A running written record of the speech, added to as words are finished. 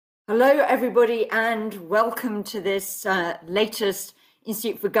Hello, everybody, and welcome to this latest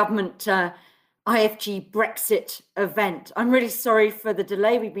Institute for Government IFG Brexit event. I'm really sorry for the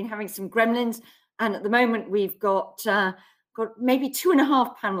delay. We've been having some gremlins, and at the moment we've got maybe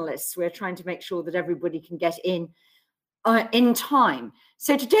 2.5 panelists. We're trying to make sure that everybody can get in time.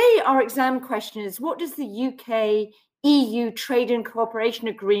 So today our exam question is, what does the UK-EU Trade and Cooperation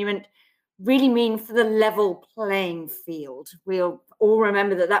Agreement really mean for the level playing field? We'll all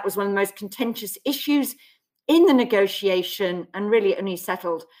remember that that was one of the most contentious issues in the negotiation and really only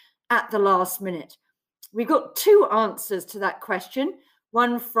settled at the last minute. We got two answers to that question,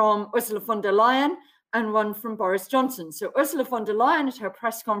 one from Ursula von der Leyen and one from Boris Johnson. So Ursula von der Leyen at her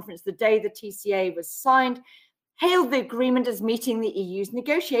press conference the day the TCA was signed hailed the agreement as meeting the EU's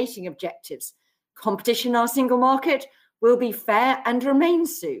negotiating objectives. Competition in our single market will be fair and remain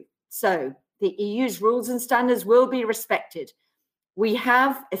so. The EU's rules and standards will be respected. We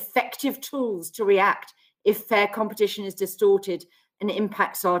have effective tools to react if fair competition is distorted and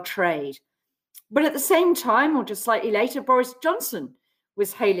impacts our trade. But at the same time, or just slightly later, Boris Johnson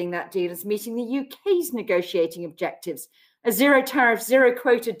was hailing that deal as meeting the UK's negotiating objectives, a zero tariff, zero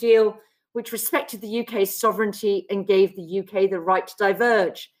quota deal which respected the UK's sovereignty and gave the UK the right to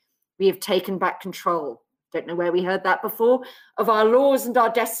diverge. We have taken back control. Don't know where we heard that before, of our laws and our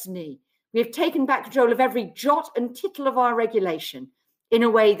destiny. We have taken back control of every jot and tittle of our regulation in a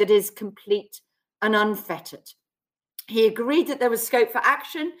way that is complete and unfettered. He agreed that there was scope for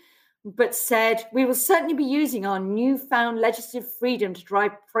action, but said, we will certainly be using our newfound legislative freedom to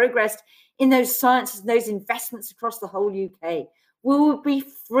drive progress in those sciences and those investments across the whole UK. We will be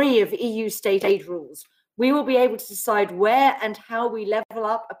free of EU state aid rules. We will be able to decide where and how we level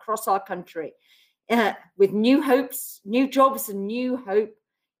up across our country. With new hopes, new jobs and new hope,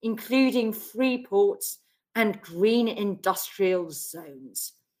 including free ports and green industrial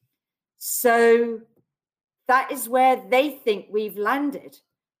zones. So that is where they think we've landed.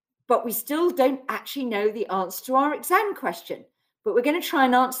 But we still don't actually know the answer to our exam question. But we're going to try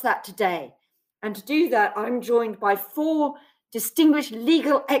and answer that today. And to do that, I'm joined by 4 distinguished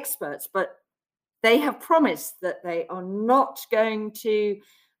legal experts, but they have promised that they are not going to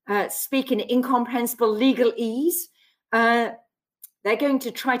speak in incomprehensible legalese. They're going to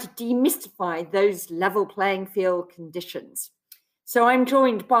try to demystify those level playing field conditions. So I'm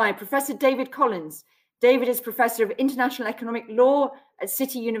joined by Professor David Collins. David is Professor of International Economic Law at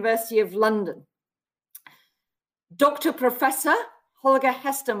City University of London. Dr. Professor Holger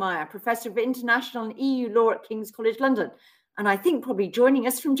Hestermeyer, Professor of International and EU Law at King's College London, and I think probably joining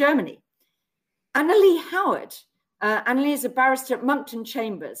us from Germany. Annalee Howard. Annalee is a barrister at Monkton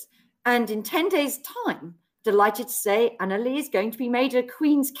Chambers, and in 10 days' time, delighted to say Annalee is going to be made a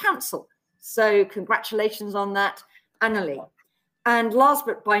Queen's Counsel. So congratulations on that, Annalee. And last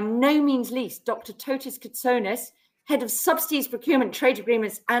but by no means least, Dr. Totis Katsonis, Head of Subsidies, Procurement, Trade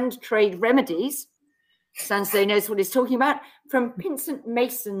Agreements and Trade Remedies. Sounds as though he knows what he's talking about, from Pinsent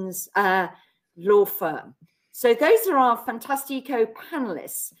Mason's law firm. So those are our Fantastico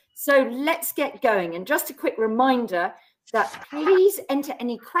panelists. So let's get going. And just a quick reminder that please enter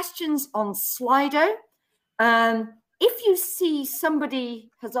any questions on Slido. If you see somebody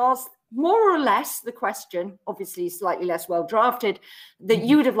has asked more or less the question, obviously slightly less well drafted, that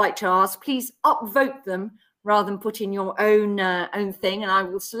you would have liked to ask, please upvote them rather than put in your own thing. And I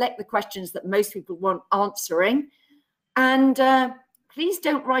will select the questions that most people want answering. And please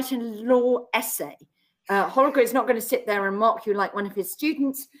don't write a law essay. Holger is not going to sit there and mark you like one of his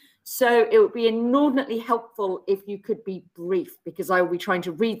students. So it would be inordinately helpful if you could be brief, because I will be trying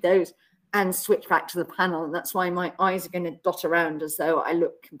to read those and switch back to the panel. And that's why my eyes are going to dot around as though I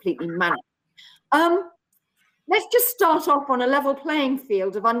look completely manic. Let's just start off on a level playing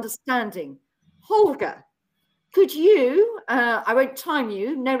field of understanding. Holger, could you, I won't time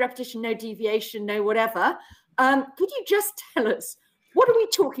you, no repetition, no deviation, no whatever. Could you just tell us, what are we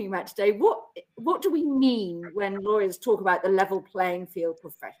talking about today? What do we mean when lawyers talk about the level playing field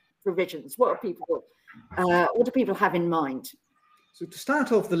provisions? What do people have in mind? So to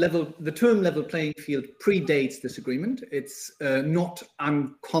start off, the term level playing field predates this agreement. It's not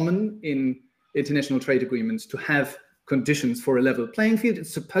uncommon in international trade agreements to have conditions for a level playing field.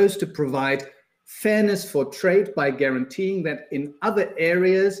 It's supposed to provide fairness for trade by guaranteeing that in other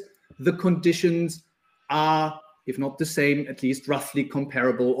areas, the conditions are, if not the same, at least roughly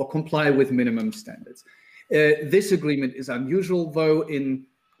comparable or comply with minimum standards. This agreement is unusual, though, in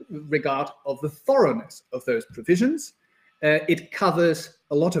regard of the thoroughness of those provisions. It covers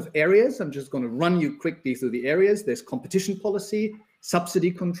a lot of areas. I'm just going to run you quickly through the areas. There's competition policy,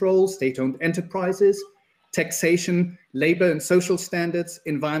 subsidy control, state-owned enterprises, taxation, labor and social standards,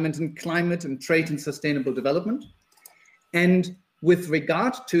 environment and climate, and trade and sustainable development. And with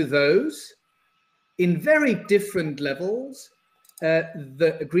regard to those, in very different levels,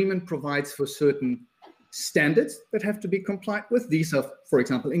 the agreement provides for certain standards that have to be complied with. These are, for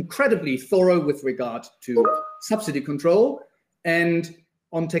example, incredibly thorough with regard to subsidy control, and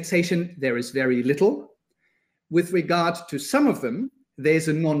on taxation, there is very little. With regard to some of them, there's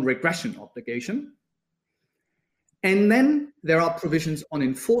a non-regression obligation. And then there are provisions on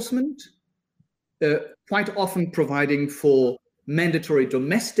enforcement, quite often providing for mandatory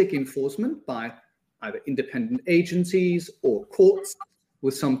domestic enforcement by either independent agencies or courts,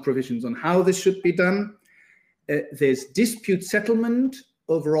 with some provisions on how this should be done. There's dispute settlement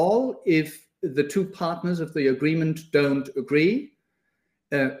overall if the two partners of the agreement don't agree.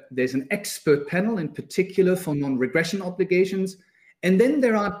 There's an expert panel in particular for non-regression obligations. And then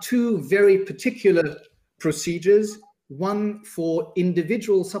there are two very particular procedures, one for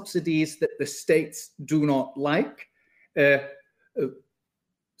individual subsidies that the states do not like,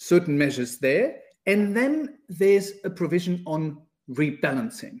 certain measures there. And then there's a provision on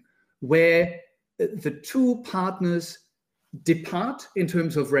rebalancing, where the two partners depart in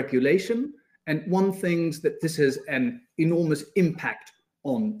terms of regulation. And one thinks that this has an enormous impact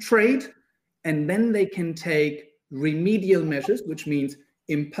on trade, and then they can take remedial measures, which means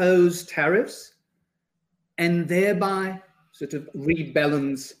impose tariffs, and thereby sort of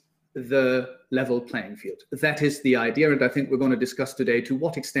rebalance the level playing field. That is the idea, and I think we're going to discuss today to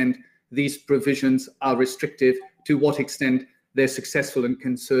what extent these provisions are restrictive, to what extent they're successful and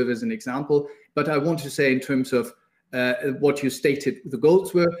can serve as an example. But I want to say, in terms of what you stated the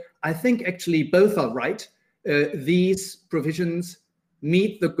goals were, I think actually both are right. These provisions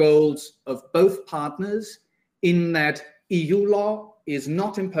meet the goals of both partners in that EU law is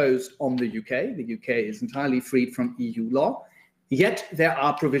not imposed on the UK. The UK is entirely freed from EU law. Yet there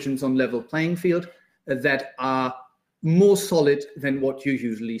are provisions on level playing field that are more solid than what you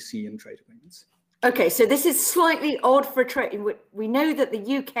usually see in trade agreements. Okay, so this is slightly odd for trade. We know that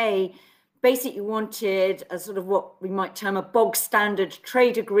the UK basically wanted a sort of what we might term a bog standard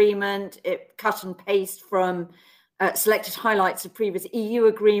trade agreement. It cut and paste from selected highlights of previous EU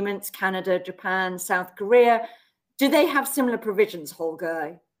agreements, Canada, Japan, South Korea. Do they have similar provisions,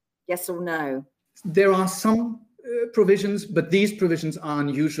 Holger? Yes or no? There are some provisions, but these provisions are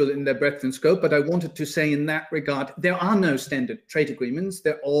unusual in their breadth and scope. But I wanted to say in that regard, there are no standard trade agreements.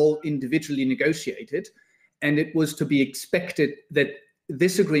 They're all individually negotiated. And it was to be expected that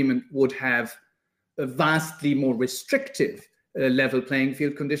this agreement would have a vastly more restrictive level playing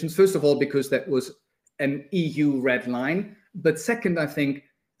field conditions. First of all, because that was an EU red line. But second, I think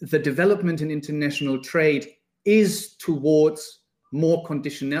the development in international trade is towards more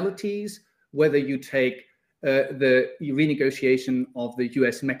conditionalities, whether you take the renegotiation of the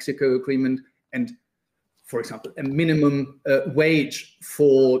US-Mexico agreement and, for example, a minimum wage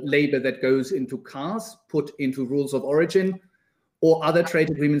for labor that goes into cars put into rules of origin, or other trade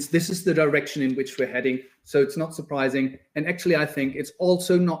agreements. This is the direction in which we're heading. So it's not surprising. And actually, I think it's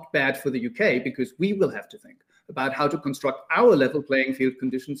also not bad for the UK, because we will have to think about how to construct our level playing field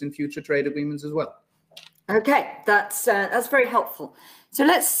conditions in future trade agreements as well. Okay, that's very helpful. So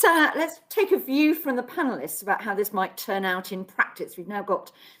let's take a view from the panelists about how this might turn out in practice. We've now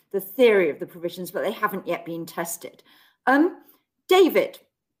got the theory of the provisions, but they haven't yet been tested. David,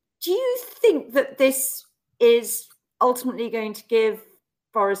 do you think that this is ultimately going to give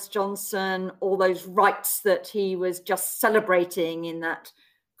Boris Johnson all those rights that he was just celebrating in that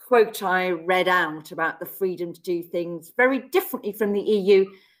quote I read out about the freedom to do things very differently from the EU,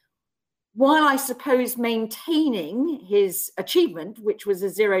 while I suppose maintaining his achievement, which was a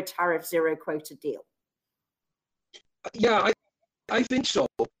zero tariff, zero quota deal? Yeah, I think so.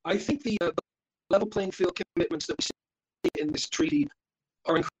 I think the level playing field commitments that we see in this treaty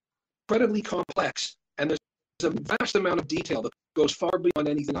are incredibly complex, and there's a vast amount of detail that goes far beyond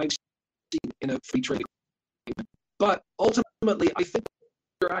anything I've seen in a free trade agreement. But ultimately, I think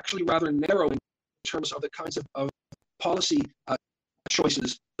they're actually rather narrow in terms of the kinds of policy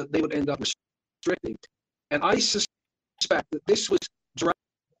choices that they would end up restricting. And I suspect that this was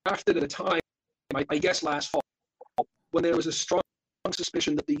drafted at a time, I guess last fall, when there was a strong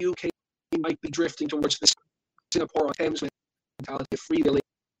suspicion that the UK might be drifting towards this Singapore-on-Thames mentality of freewheeling,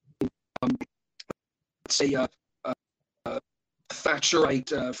 let's say a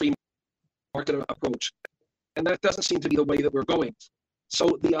Thatcherite free market approach. And that doesn't seem to be the way that we're going.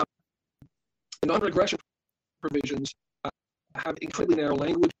 So the non-regression provisions have incredibly narrow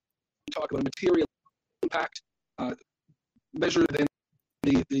language. We talk about material impact, measure then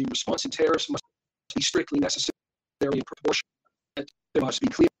the response in tariffs must be strictly necessary and proportionate. There must be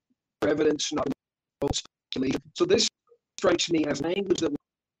clear evidence, not speculation. So this strikes me as language that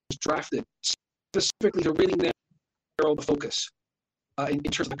was drafted specifically to really narrow the focus in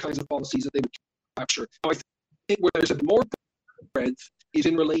terms of the kinds of policies that they would capture. Now, I think where there's a more breadth is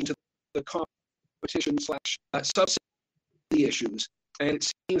in relation to the competition / subsidy issues. And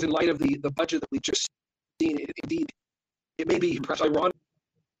it seems in light of the budget that we've just seen, indeed, it may be perhaps ironically,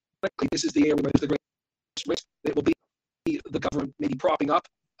 this is the area where there's the greatest risk. It will be the government maybe propping up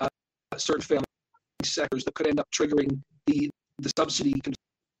certain failing sectors that could end up triggering the subsidy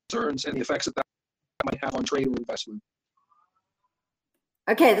concerns and the effects that might have on trade or investment.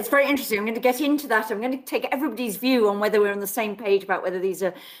 Okay, that's very interesting. I'm going to get into that. I'm going to take everybody's view on whether we're on the same page about whether these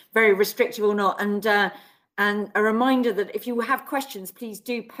are very restrictive or not. And a reminder that if you have questions, please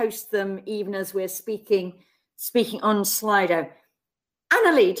do post them even as we're speaking on Slido.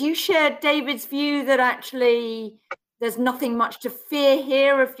 Annalee, do you share David's view that actually there's nothing much to fear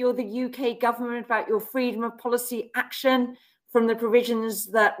here if you're the UK government about your freedom of policy action from the provisions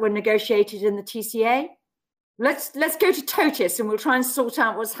that were negotiated in the TCA? Let's go to Totis and we'll try and sort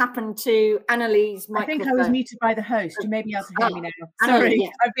out what's happened to Annalee's microphone. I think I was muted by the host. You may be able to hear me now. Sorry, yeah.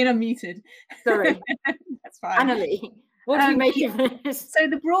 I've been unmuted. Sorry. That's fine. Annalee, what do you make of this? So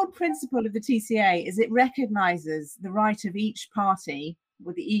the broad principle of the TCA is it recognises the right of each party,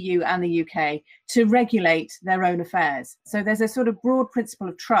 with the EU and the UK, to regulate their own affairs. So there's a sort of broad principle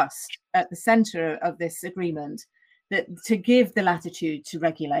of trust at the centre of this agreement, that to give the latitude to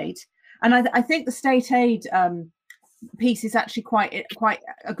regulate. And I think the state aid piece is actually quite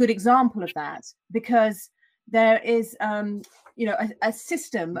a good example of that, because there is a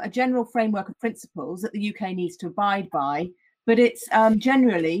system, a general framework of principles that the UK needs to abide by, but it's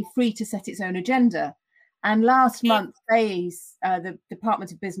generally free to set its own agenda. And last month, the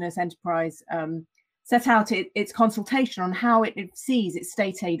Department of Business Enterprise set out its consultation on how it sees its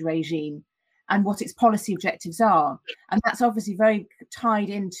state aid regime and what its policy objectives are. And that's obviously very tied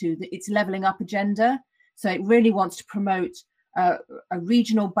into its levelling up agenda. So it really wants to promote a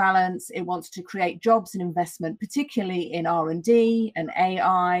regional balance. It wants to create jobs and investment, particularly in R&D and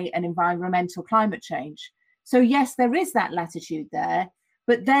AI and environmental climate change. So yes, there is that latitude there,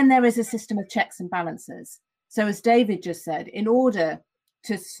 but then there is a system of checks and balances. So as David just said, in order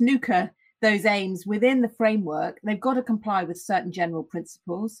to snooker those aims within the framework, they've got to comply with certain general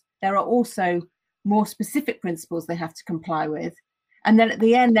principles. There are also more specific principles they have to comply with. And then at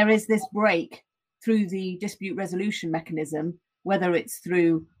the end, there is this break through the dispute resolution mechanism, whether it's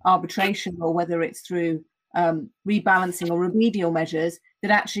through arbitration or whether it's through rebalancing or remedial measures that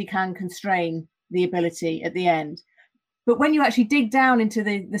actually can constrain the ability at the end. But when you actually dig down into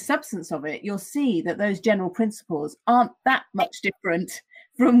the substance of it, you'll see that those general principles aren't that much different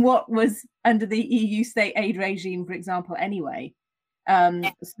from what was under the EU state aid regime, for example, anyway.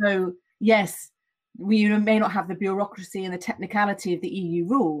 So yes, we may not have the bureaucracy and the technicality of the EU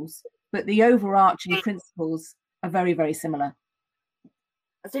rules, but the overarching principles are very, very similar.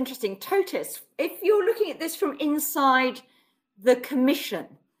 That's interesting. Totis, if you're looking at this from inside the Commission,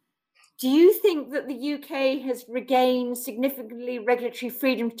 do you think that the UK has regained significantly regulatory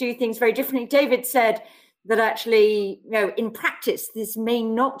freedom to do things very differently? David said that actually, in practice, this may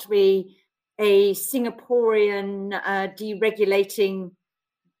not be a Singaporean deregulating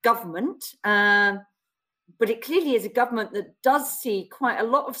government, but it clearly is a government that does see quite a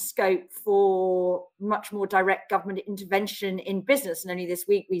lot of scope for much more direct government intervention in business. And only this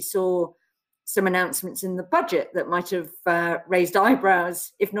week we saw some announcements in the budget that might have raised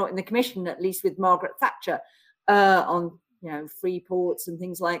eyebrows, if not in the Commission, at least with Margaret Thatcher, on free ports and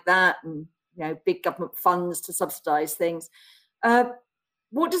things like that, and big government funds to subsidise things.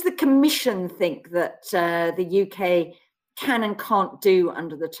 What does the Commission think that the UK can and can't do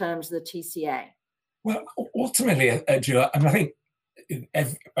under the terms of the TCA? Well, ultimately, Julia, I think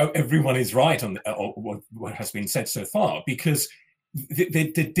everyone is right on what has been said so far, because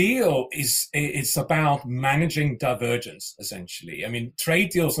the deal is about managing divergence, essentially. I mean, trade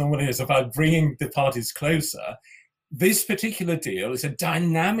deals normally is about bringing the parties closer. This particular deal is a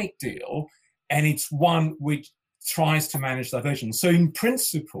dynamic deal, and it's one which tries to manage divergence. So in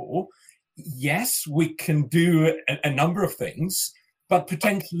principle, yes, we can do a number of things, but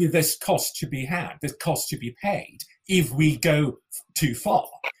potentially there's cost to be had, there's cost to be paid if we go too far.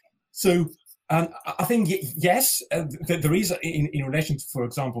 So I think, yes, there is, in relation to, for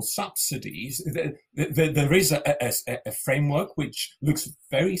example, subsidies, there is a framework which looks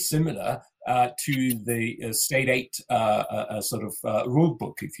very similar to the state aid sort of rule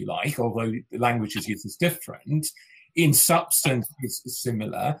book, if you like, although the language is used is different. in substance is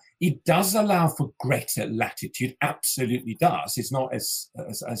similar. It does allow for greater latitude, absolutely does. It's not as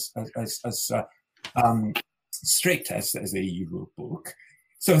strict as the EU rule book.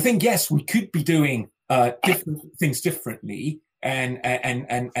 So I think, yes, we could be doing different things differently and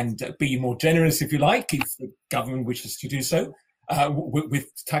be more generous, if you like, if the government wishes to do so with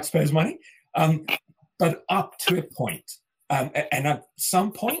taxpayers' money, but up to a point. And at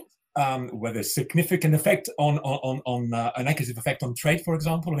some point, where there's significant effect on a negative effect on trade, for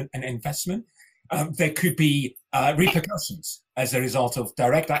example, and investment, there could be repercussions as a result of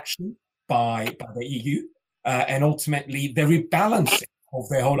direct action by the EU, and ultimately the rebalancing of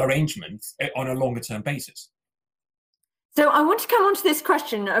the whole arrangement on a longer term basis. So I want to come on to this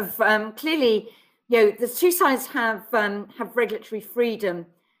question of clearly, the two sides have regulatory freedom,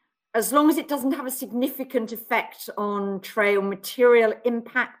 as long as it doesn't have a significant effect on trade or material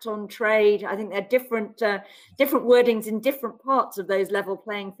impact on trade. I think there are different wordings in different parts of those level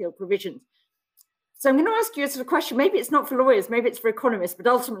playing field provisions. So I'm going to ask you a sort of question. Maybe it's not for lawyers, maybe it's for economists, but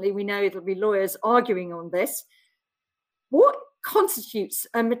ultimately we know it'll be lawyers arguing on this. What constitutes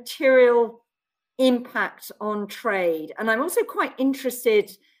a material impact on trade? And I'm also quite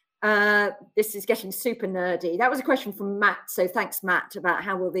interested, this is getting super nerdy. That was a question from Matt. So thanks, Matt, about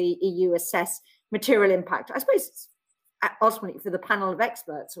how will the EU assess material impact? I suppose it's ultimately for the panel of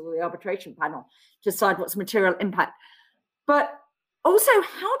experts or the arbitration panel to decide what's material impact. But also,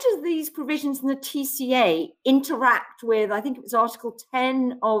 how do these provisions in the TCA interact with, I think it was Article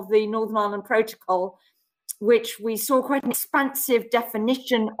 10 of the Northern Ireland Protocol, which we saw quite an expansive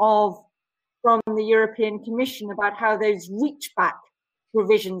definition of from the European Commission about how those reach back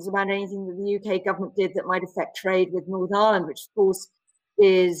provisions about anything that the UK government did that might affect trade with Northern Ireland, which of course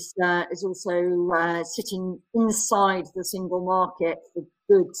is also sitting inside the single market for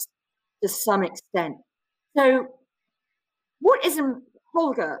goods to some extent. So what is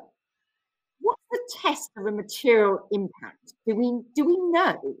Holger, what's the test of a material impact? Do we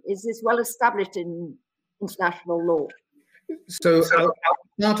know? Is this well established in international law? So I'll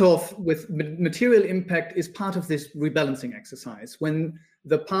start off with material impact is part of this rebalancing exercise. When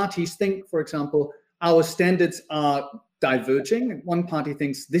the parties think, for example, our standards are diverging, and one party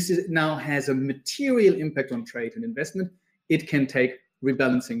thinks this now has a material impact on trade and investment, it can take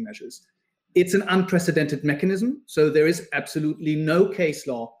rebalancing measures. It's an unprecedented mechanism, so there is absolutely no case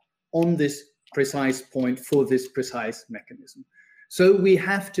law on this precise point for this precise mechanism. So we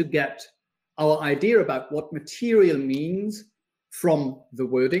have to get our idea about what material means from the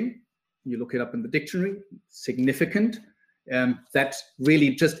wording. You look it up in the dictionary, significant. That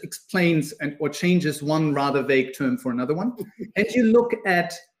really just explains or changes one rather vague term for another one. And you look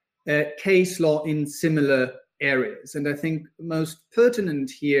at case law in similar areas. And I think most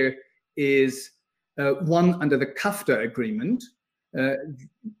pertinent here is one under the CAFTA agreement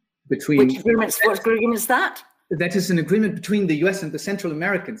between... Which agreement is that? That is an agreement between the US and the Central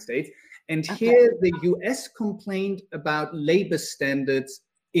American states. And here the US complained about labor standards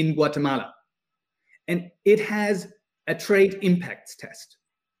in Guatemala. And it has a trade impacts test.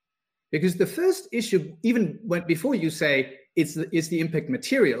 Because the first issue, even before you say is the impact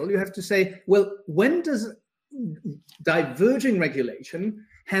material, you have to say, well, when does diverging regulation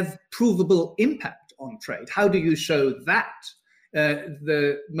have provable impact on trade? How do you show that?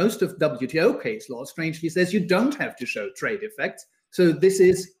 Most of WTO case law strangely says you don't have to show trade effects. So this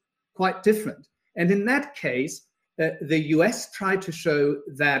is quite different. And in that case, the US tried to show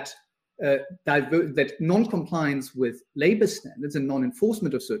that that non-compliance with labor standards and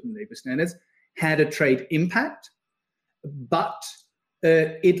non-enforcement of certain labor standards had a trade impact, but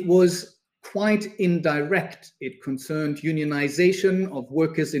it was quite indirect. It concerned unionization of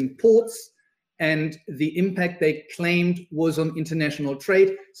workers in ports, and the impact they claimed was on international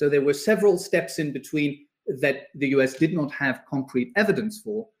trade. So there were several steps in between that the US did not have concrete evidence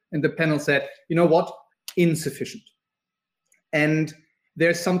for. And the panel said, you know what, insufficient. And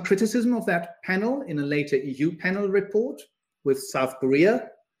there's some criticism of that panel in a later EU panel report with South Korea,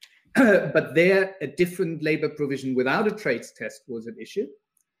 but there a different labor provision without a trades test was at issue.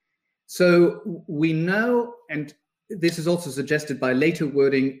 So we know, and this is also suggested by later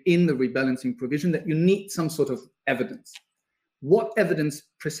wording in the rebalancing provision, that you need some sort of evidence. What evidence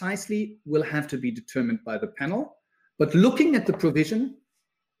precisely will have to be determined by the panel, but looking at the provision,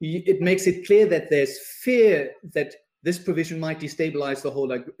 it makes it clear that there's fear that this provision might destabilize the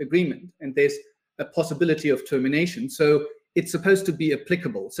whole agreement, and there's a possibility of termination. So it's supposed to be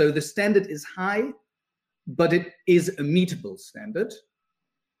applicable. So the standard is high, but it is a meetable standard.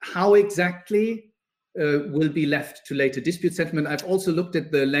 How exactly will be left to later dispute settlement. I've also looked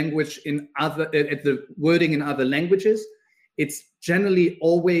at the language in other, at the wording in other languages. It's generally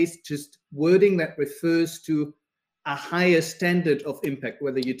always just wording that refers to a higher standard of impact,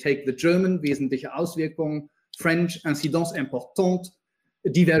 whether you take the German, wesentliche Auswirkungen, French, incidence importante,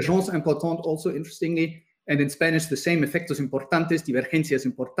 divergence importante, also interestingly, and in Spanish, the same, efectos importantes, divergencias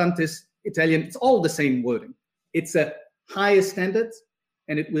importantes, Italian, it's all the same wording. It's a higher standard,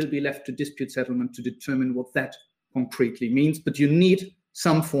 and it will be left to dispute settlement to determine what that concretely means. But you need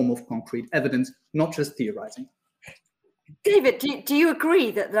some form of concrete evidence, not just theorizing. David, do you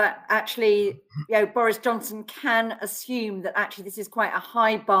agree that actually, Boris Johnson can assume that actually this is quite a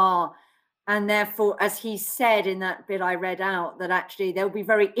high bar, and therefore, as he said in that bit I read out, that actually there will be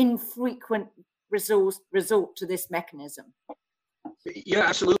very infrequent resort to this mechanism? Yeah,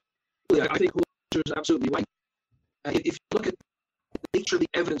 absolutely. I think Walter is absolutely right. If you look at the nature of the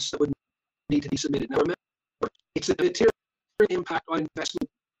evidence that would need to be submitted, now remember, it's a material impact on investment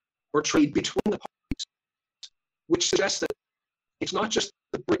or trade between the parties, which suggests that it's not just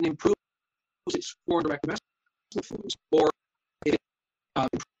that Britain improves its foreign direct investment flows or it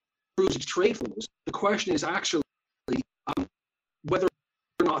improves its trade flows. The question is actually whether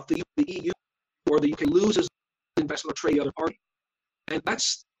or not the EU or the UK loses investment or trade the other party. And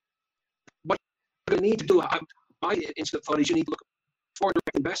that's what you're going to need to do. My instant thought is you need to look at foreign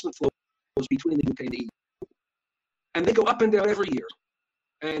direct investment flows between the UK and the EU. And they go up and down every year.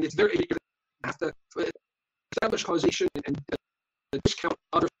 And it's very, you have to establish causation and discount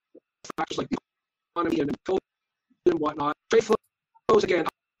other factors like the economy and COVID and whatnot. Trade flows again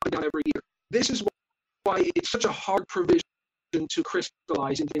up and down every year. This is why it's such a hard provision to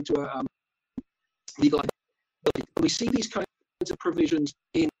crystallize into a legal liability. We see these kinds of provisions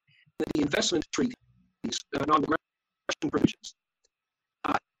in the investment treaties, non-aggression provisions.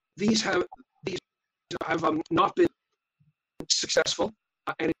 These have not been successful,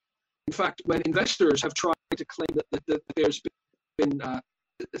 and in fact, when investors have tried to claim that there's been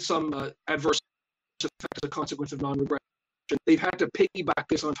some adverse effect as a consequence of non-regression, they've had to piggyback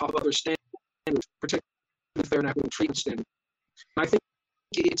this on top of other standards, particularly the fair and equitable treatment standard. And I think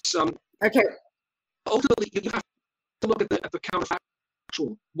it's okay. Ultimately, you have to look at the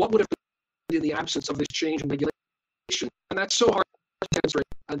counterfactual. What would have been in the absence of this change in regulation? And that's so hard to demonstrate.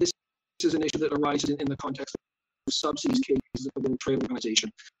 And this is an issue that arises in the context of subsidies cases of the World Trade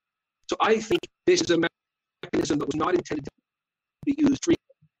Organization. So I think this is a mechanism that was not intended to be used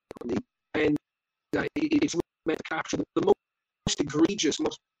frequently, and it's meant to capture the most egregious,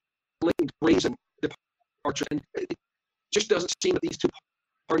 most blatant, brazen departure. And it just doesn't seem that these two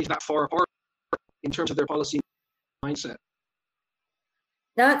parties are that far apart in terms of their policy mindset.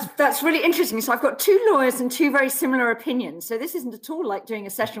 That's really interesting. So I've got two lawyers and two very similar opinions. So this isn't at all like doing a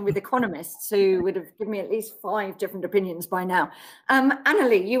session with economists who would have given me at least 5 different opinions by now.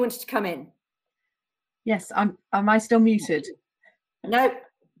 Annalie, you wanted to come in. Yes, am I still muted? No.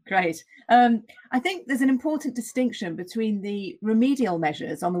 Great. I think there's an important distinction between the remedial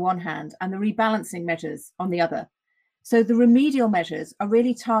measures on the one hand and the rebalancing measures on the other. So the remedial measures are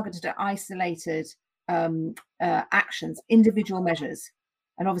really targeted at isolated actions, individual measures.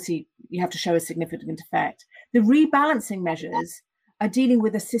 And obviously, you have to show a significant effect. The rebalancing measures are dealing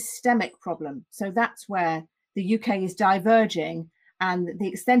with a systemic problem. So that's where the UK is diverging, and the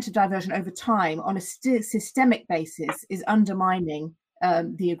extent of diversion over time on a systemic basis is undermining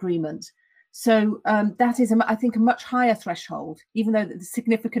the agreement. So that is, I think, a much higher threshold, even though the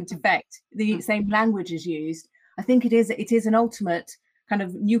significant effect, the same language is used. I think it is an ultimate kind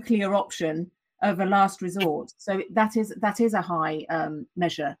of nuclear option of a last resort. So that is a high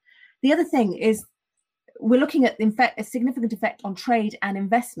measure. The other thing is we're looking at, in fact, a significant effect on trade and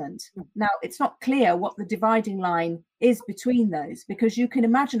investment. Now, it's not clear what the dividing line is between those, because you can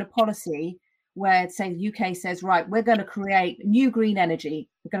imagine a policy where, say, the UK says, right, we're going to create new green energy.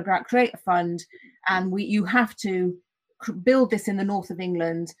 We're going to create a fund, and you have to build this in the north of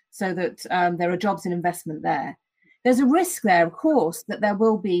England so that there are jobs and investment there. There's a risk there, of course, that there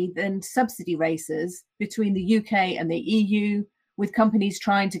will be then subsidy races between the UK and the EU, with companies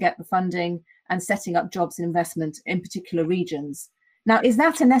trying to get the funding and setting up jobs and investment in particular regions. Now, is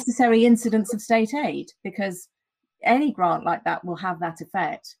that a necessary incidence of state aid? Because any grant like that will have that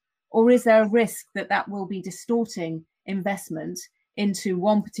effect. Or is there a risk that that will be distorting investment into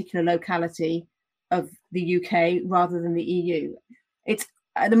one particular locality of the UK rather than the EU? It's,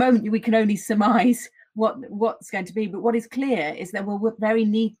 at the moment, we can only surmise what's going to be, but what is clear is there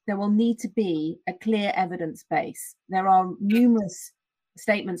will need to be a clear evidence base. There are numerous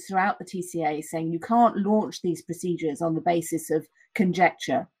statements throughout the TCA saying you can't launch these procedures on the basis of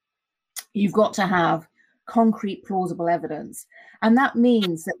conjecture. You've got to have concrete, plausible evidence. And that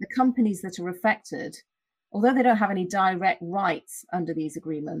means that the companies that are affected, although they don't have any direct rights under these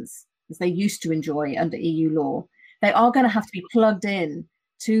agreements, as they used to enjoy under EU law, they are going to have to be plugged in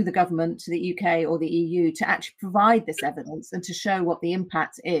to the government, to the UK or the EU, to actually provide this evidence and to show what the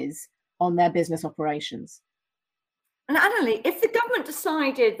impact is on their business operations. And Annalie, if the government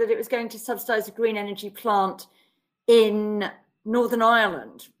decided that it was going to subsidise a green energy plant in Northern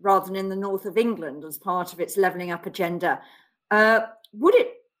Ireland rather than in the north of England as part of its levelling up agenda, would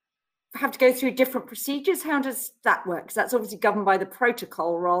it have to go through different procedures? How does that work? Because that's obviously governed by the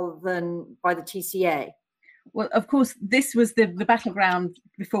protocol rather than by the TCA. Well, of course, this was the battleground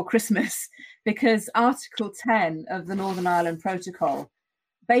before Christmas, because Article 10 of the Northern Ireland Protocol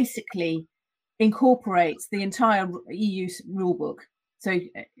basically incorporates the entire EU rulebook. So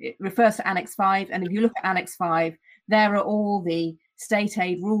it refers to Annex 5, and if you look at Annex 5, there are all the state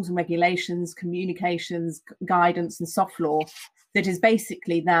aid rules and regulations, communications, guidance and soft law that is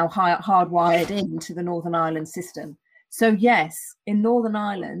basically now hardwired into the Northern Ireland system. So yes, in Northern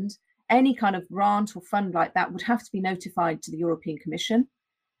Ireland, any kind of grant or fund like that would have to be notified to the European Commission,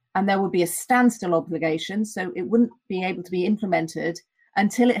 and there would be a standstill obligation, so it wouldn't be able to be implemented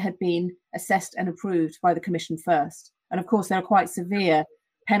until it had been assessed and approved by the Commission first. And of course, there are quite severe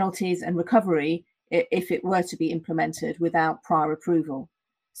penalties and recovery if it were to be implemented without prior approval.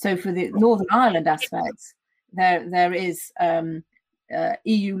 So for the Northern Ireland aspects, there is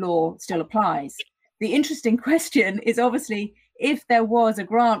EU law still applies. The interesting question is obviously if there was a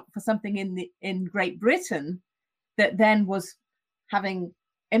grant for something in Great Britain that then was having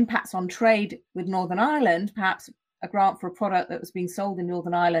impacts on trade with Northern Ireland, perhaps a grant for a product that was being sold in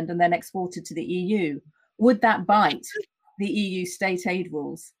Northern Ireland and then exported to the EU, would that bite the EU state aid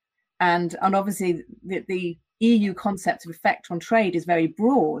rules? And obviously the EU concept of effect on trade is very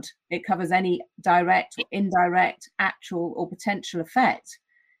broad. It covers any direct or indirect, actual or potential effect.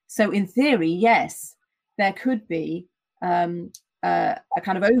 So in theory, yes, there could be a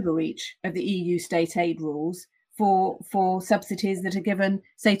kind of overreach of the EU state aid rules for subsidies that are given,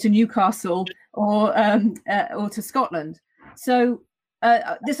 say, to Newcastle or to Scotland. So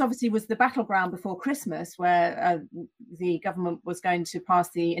this obviously was the battleground before Christmas, where the government was going to pass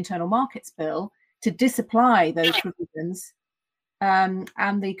the Internal Markets Bill to disapply those provisions, and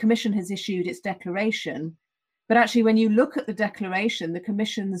the Commission has issued its declaration. But actually, when you look at the declaration, the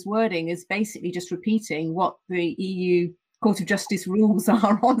Commission's wording is basically just repeating what the EU Court of Justice rules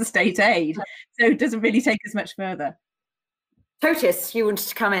are on state aid. So it doesn't really take us much further. Totis, you wanted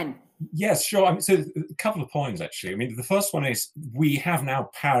to come in. Yes, sure. I mean, so a couple of points, actually. I mean, the first one is we have now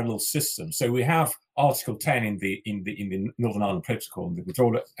parallel systems. So we have Article 10 in the Northern Ireland Protocol and the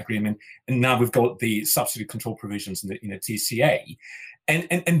withdrawal agreement, and now we've got the subsidy control provisions in the TCA.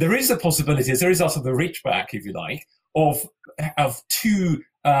 And there is a possibility, there is also the reach back, if you like, of two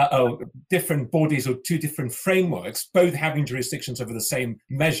different bodies or two different frameworks, both having jurisdictions over the same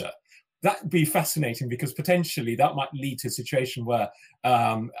measure. That would be fascinating, because potentially that might lead to a situation where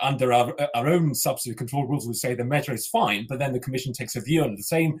under our own subsidy control rules we say the measure is fine, but then the Commission takes a view on the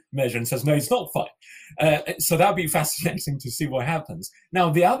same measure and says, no, it's not fine. So that would be fascinating to see what happens. Now,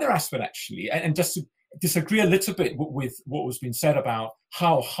 the other aspect, actually, and just to disagree a little bit with what was being said about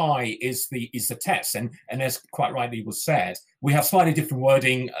how high is the test, and as quite rightly was said, we have slightly different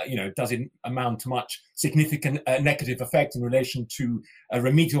wording. Does it amount to much significant negative effect in relation to a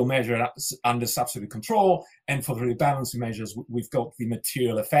remedial measure under subsidy control, and for the rebalancing measures we've got the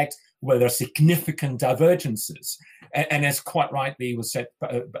material effect where there are significant divergences, and as quite rightly was said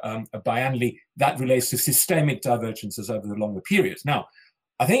by Annalie, that relates to systemic divergences over the longer periods. Now,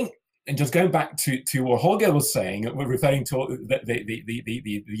 I think, and just going back to what Holger was saying, we're referring to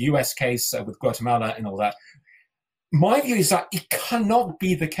the US case with Guatemala and all that. My view is that it cannot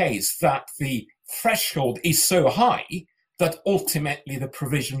be the case that the threshold is so high that ultimately the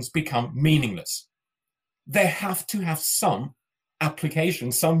provisions become meaningless. They have to have some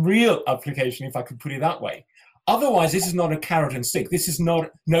application, some real application, if I could put it that way. Otherwise, this is not a carrot and stick. This is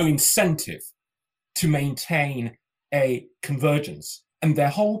no incentive to maintain a convergence. And the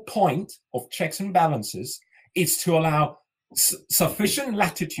whole point of checks and balances is to allow sufficient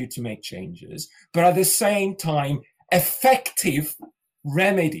latitude to make changes, but at the same time, effective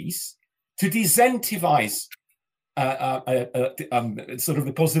remedies to disincentivize sort of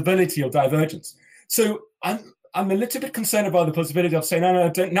the possibility of divergence. So I'm a little bit concerned about the possibility of saying, no,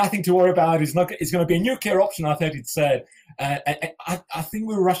 nothing to worry about. It's going to be a nuclear option, I thought it said. I think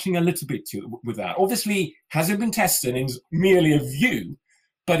we're rushing a little bit with that. Obviously, hasn't been tested, and is merely a view,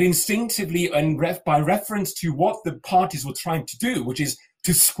 but instinctively and by reference to what the parties were trying to do, which is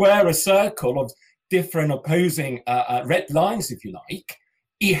to square a circle of different opposing red lines, if you like,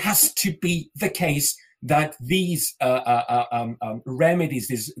 it has to be the case that these remedies,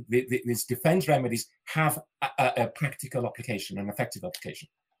 these defense remedies, have a practical application, an effective application.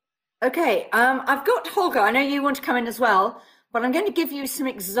 Okay, I've got Holger. I know you want to come in as well, but I'm going to give you some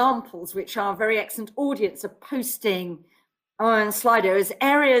examples which our very excellent audience are posting on Slido as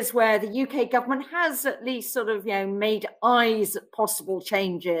areas where the UK government has at least sort of, made eyes at possible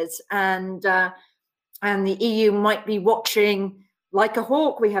changes, and the EU might be watching like a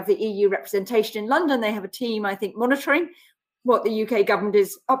hawk. We have the EU representation in London. They have a team, I think, monitoring what the UK government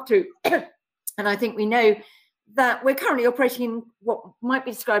is up to. And I think we know that we're currently operating in what might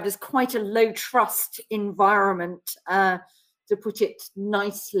be described as quite a low trust environment, to put it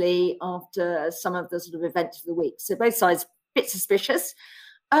nicely, after some of the sort of events of the week. So both sides, a bit suspicious.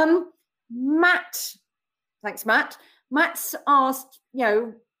 Matt, thanks, Matt. Matt's asked,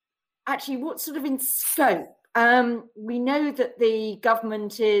 actually, what's sort of in scope? We know that the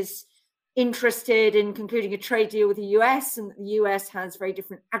government is interested in concluding a trade deal with the US, and the US has very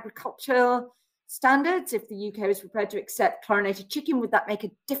different agricultural standards. If the UK is prepared to accept chlorinated chicken, would that make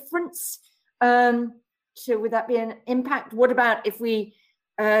a difference? Would that be an impact? What about if we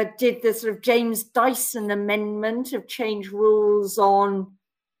did the sort of James Dyson amendment of change rules on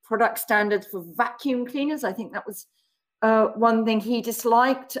product standards for vacuum cleaners? I think that was one thing he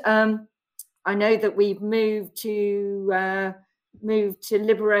disliked. I know that we've moved to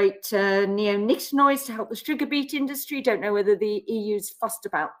liberate neonicotinoids to help the sugar beet industry. Don't know whether the EU's fussed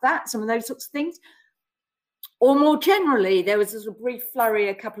about that, some of those sorts of things. Or more generally, there was a brief flurry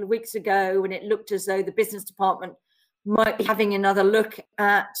a couple of weeks ago when it looked as though the business department might be having another look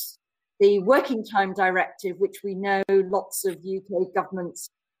at the working time directive, which we know lots of UK governments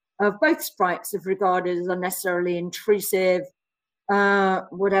of both stripes have regarded as unnecessarily intrusive,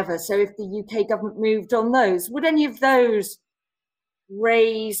 whatever. So if the UK government moved on those, would any of those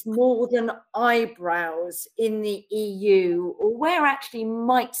raise more than eyebrows in the EU, or where actually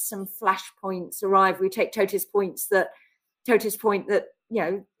might some flashpoints arrive? We take Toti's point that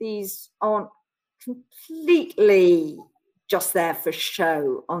these aren't completely just there for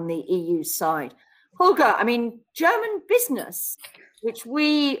show on the EU side. Holger, I mean, German business, which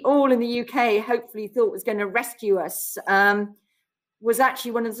we all in the UK hopefully thought was going to rescue us, was actually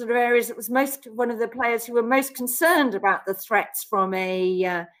one of the sort of areas that was one of the players who were most concerned about the threats from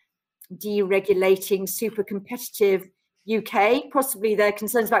a deregulating, super competitive UK. Possibly their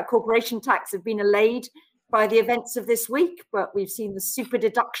concerns about corporation tax have been allayed by the events of this week, but we've seen the super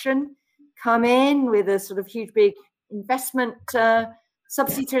deduction come in with a sort of huge, big investment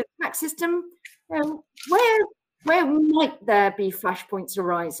subsidy through the tax system. Where might there be flashpoints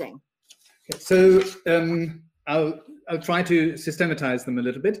arising? So I'll try to systematize them a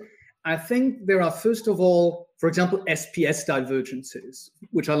little bit. I think there are, first of all, for example, SPS divergences,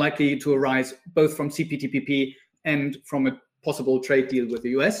 which are likely to arise both from CPTPP and from a possible trade deal with the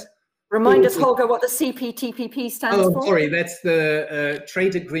US. Remind us, Holger, what the CPTPP stands for. Oh, sorry, that's the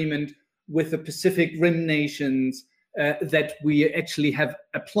trade agreement with the Pacific Rim nations that we actually have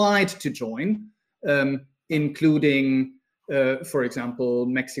applied to join, including, for example,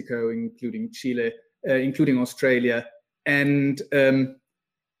 Mexico, including Chile, including Australia, and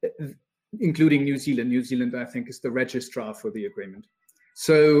including New Zealand. New Zealand, I think, is the registrar for the agreement.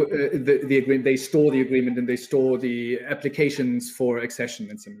 So the agreement, they store the agreement and they store the applications for accession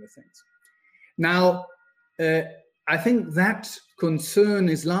and similar things. Now, I think that concern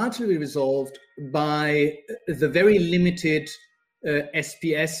is largely resolved by the very limited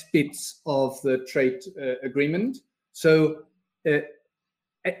SPS bits of the trade agreement. So the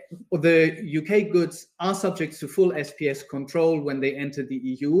UK goods are subject to full SPS control when they enter the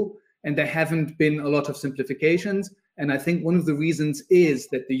EU, and there haven't been a lot of simplifications. And I think one of the reasons is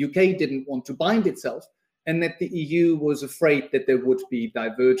that the UK didn't want to bind itself, and that the EU was afraid that there would be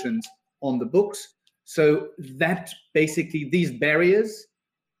divergence on the books. So that basically these barriers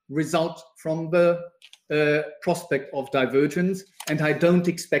result from the prospect of divergence, and I don't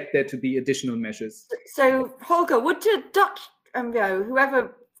expect there to be additional measures. So Holger, would the Dutch,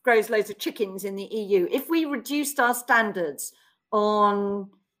 whoever grows loads of chickens in the EU, if we reduced our standards on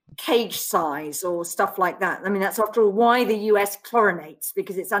cage size or stuff like that, I mean, that's after all why the US chlorinates,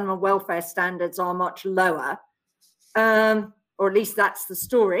 because its animal welfare standards are much lower, or at least that's the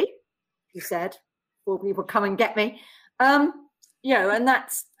story, he said, before people come and get me. And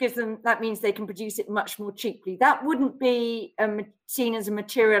that means they can produce it much more cheaply. That wouldn't be seen as a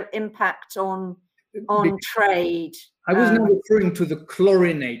material impact on trade. I was not referring to the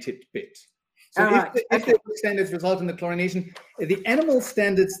chlorinated bit. So All if the standards result in the chlorination, the animal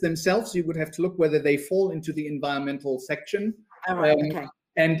standards themselves, you would have to look whether they fall into the environmental section. All right, okay.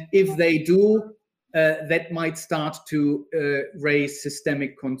 And if they do, that might start to raise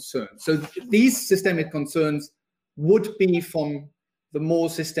systemic concerns. So these systemic concerns would be from the more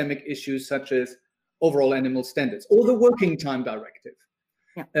systemic issues such as overall animal standards or the working time directive.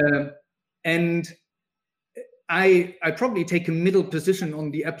 Yeah. And I probably take a middle position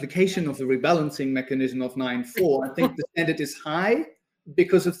on the application of the rebalancing mechanism of 9.4. I think the standard is high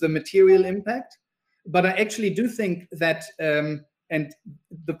because of the material impact, but I actually do think that, and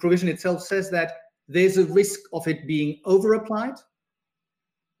the provision itself says that there's a risk of it being over-applied.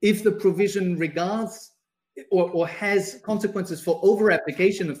 If the provision regards or has consequences for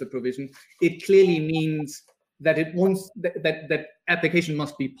over-application of the provision, it clearly means that it wants that application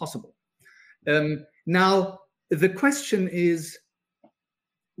must be possible. Now, the question is,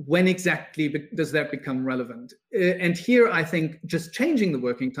 when exactly does that become relevant? And here, I think just changing the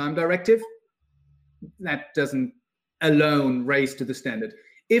working time directive, that doesn't alone raise to the standard.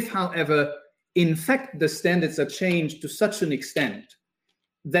 If, however, in fact, the standards are changed to such an extent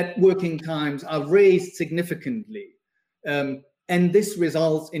that working times are raised significantly, and this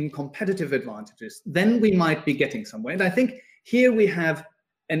results in competitive advantages, then we might be getting somewhere. And I think here we have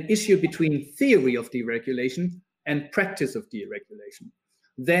an issue between theory of deregulation and practice of deregulation.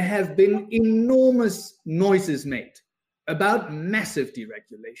 There have been enormous noises made about massive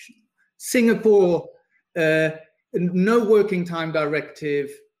deregulation. Singapore, no working time directive,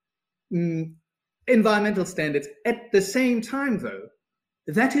 environmental standards. At the same time, though,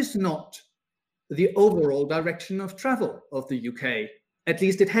 that is not the overall direction of travel of the UK. At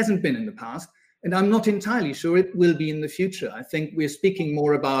least it hasn't been in the past. And I'm not entirely sure it will be in the future. I think we're speaking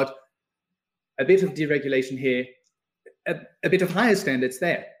more about a bit of deregulation here, a bit of higher standards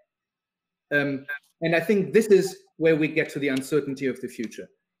there. And I think this is where we get to the uncertainty of the future.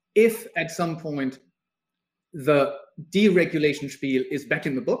 If at some point the deregulation spiel is back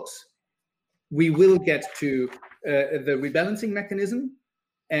in the books, we will get to the rebalancing mechanism.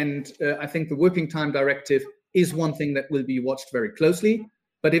 And I think the working time directive is one thing that will be watched very closely.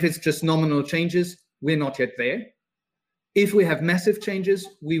 But if it's just nominal changes, we're not yet there. If we have massive changes,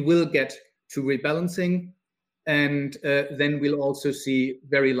 we will get to rebalancing. And then we'll also see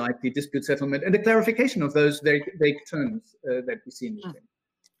very likely dispute settlement and a clarification of those very vague terms that we see in the thing.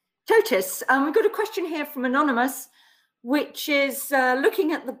 Totis, we've got a question here from Anonymous, which is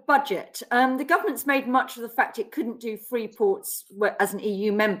looking at the budget. The government's made much of the fact it couldn't do free ports as an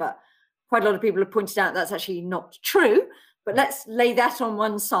EU member. Quite a lot of people have pointed out that's actually not true, but let's lay that on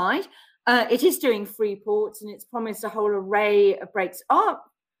one side. It is doing free ports and it's promised a whole array of breaks.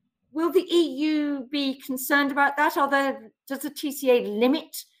 Will the EU be concerned about that? Does the TCA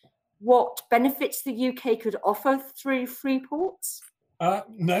limit what benefits the UK could offer through free ports?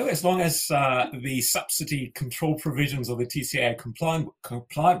 No, as long as the subsidy control provisions of the TCA are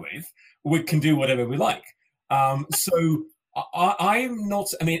complied with, we can do whatever we like. So I'm not.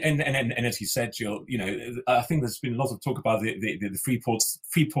 I mean, and as you said, Jill, I think there's been a lot of talk about the free ports.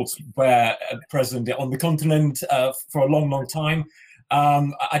 Free ports were present on the continent for a long, long time.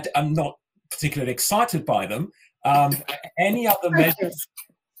 I'm not particularly excited by them. Any other measures?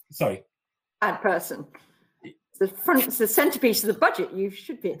 Sorry, bad person. It's the centerpiece of the budget. You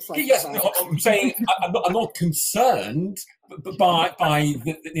should be excited. Yes, about. No, I'm saying I'm not concerned by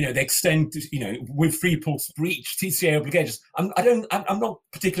the extent with Freeport's breach TCA obligations. I'm not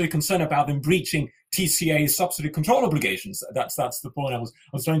particularly concerned about them breaching TCA subsidy control obligations. That's the point I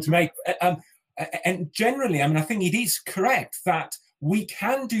was trying to make. And generally, I mean, I think it is correct that we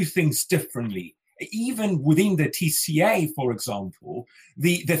can do things differently. Even within the TCA, for example,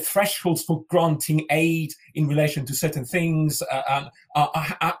 the thresholds for granting aid in relation to certain things are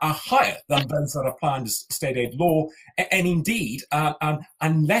higher than those that apply under state aid law. And indeed,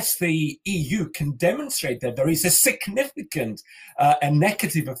 unless the EU can demonstrate that there is a significant and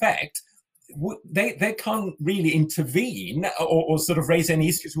negative effect, they can't really intervene or sort of raise any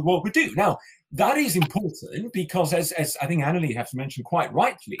issues with what we do. Now, that is important because, as I think Annalie has mentioned quite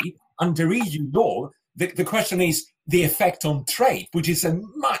rightly, under EU law, the question is the effect on trade, which is a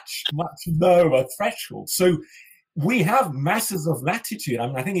much, much lower threshold. So we have masses of latitude. I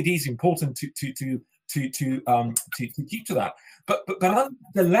mean, I think it is important to keep to that. But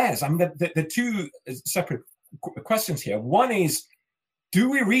nonetheless, I mean, the two separate questions here. One is,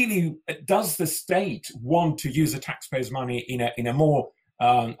 does the state want to use the taxpayers' money in a more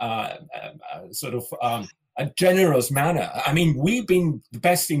a generous manner? I mean, we've been the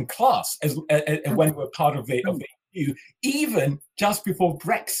best in class as when we're part of the EU, even just before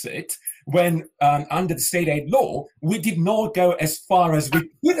Brexit, when under the state aid law, we did not go as far as we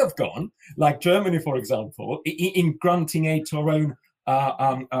could have gone, like Germany, for example, in granting aid to our own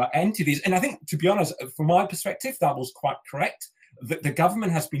entities. And I think, to be honest, from my perspective, that was quite correct. The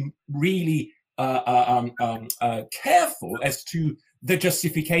government has been really careful as to the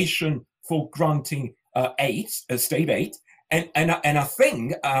justification for granting aid, state aid. And I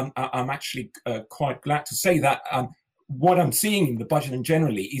think I'm actually quite glad to say that what I'm seeing in the budget and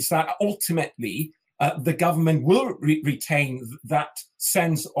generally is that ultimately the government will retain that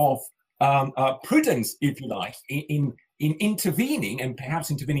sense of prudence, if you like, in intervening, and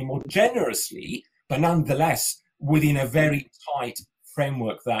perhaps intervening more generously, but nonetheless within a very tight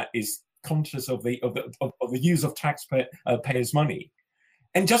framework that is conscious of the use of taxpayers' money.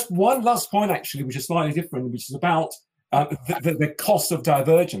 And just one last point, actually, which is slightly different, which is about the cost of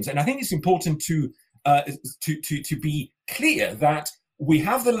divergence. And I think it's important to be clear that we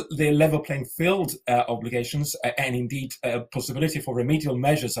have the level playing field obligations and indeed possibility for remedial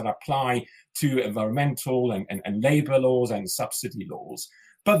measures that apply to environmental and labor laws and subsidy laws.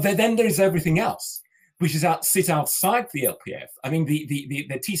 But then there is everything else, which is sit outside the LPF. I mean, the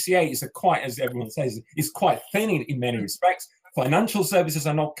TCA is quite, as everyone says, is quite thin in many respects. Financial services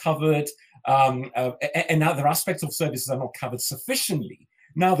are not covered, and other aspects of services are not covered sufficiently.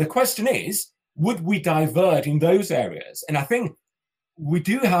 Now, the question is, would we divert in those areas? And I think we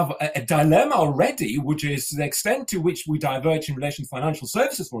do have a dilemma already, which is the extent to which we diverge in relation to financial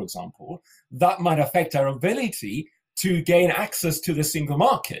services, for example, that might affect our ability to gain access to the single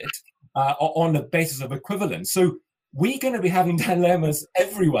market on the basis of equivalence. So we're going to be having dilemmas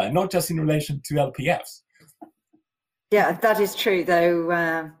everywhere, not just in relation to LPFs. Yeah, that is true,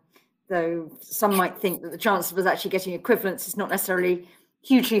 though some might think that the chance of us actually getting equivalence is not necessarily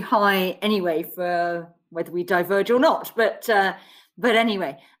hugely high anyway for whether we diverge or not. But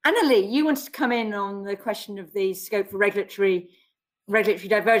anyway, Anna-Lee, you wanted to come in on the question of the scope for regulatory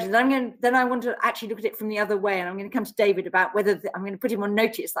divergence. Then I want to actually look at it from the other way, and I'm going to come to David about whether I'm going to put him on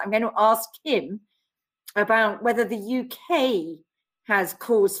notice that I'm going to ask him about whether the UK has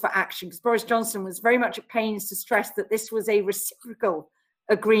cause for action, because Boris Johnson was very much at pains to stress that this was a reciprocal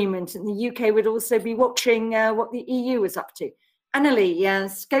agreement, and the UK would also be watching what the EU was up to. Anna-Lee,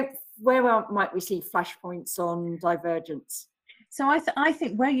 scope, where might we see flashpoints on divergence? So I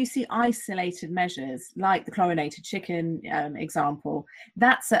think where you see isolated measures, like the chlorinated chicken example,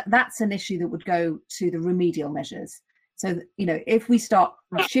 that's an issue that would go to the remedial measures. So, you know, if we start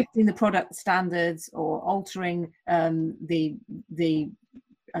shifting the product standards or altering the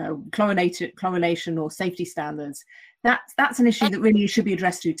chlorination or safety standards, that's an issue that really should be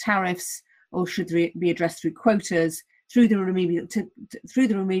addressed through tariffs, or should be addressed through quotas, through the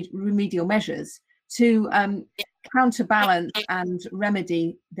remedial measures to counterbalance and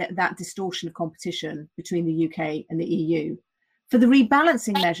remedy that distortion of competition between the UK and the EU. For the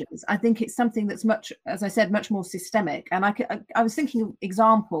rebalancing measures, I think it's something that's much, as I said, much more systemic. And I was thinking of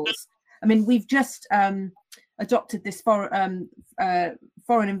examples. I mean, we've just adopted this foreign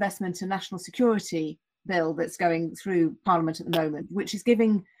investment and national security bill that's going through Parliament at the moment, which is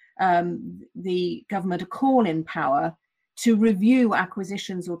giving the government a call-in power to review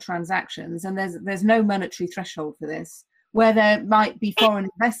acquisitions or transactions, and there's no monetary threshold for this, where there might be foreign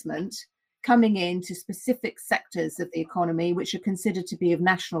investment coming into specific sectors of the economy which are considered to be of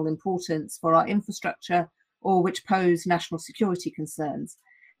national importance for our infrastructure, or which pose national security concerns.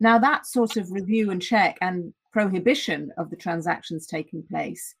 Now, that sort of review and check and prohibition of the transactions taking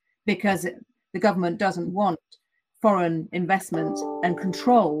place, because the government doesn't want foreign investment and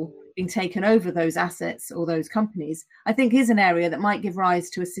control being taken over those assets or those companies, I think is an area that might give rise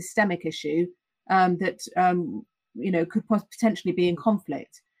to a systemic issue that could potentially be in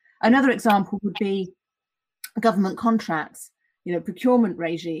conflict. Another example would be government contracts, procurement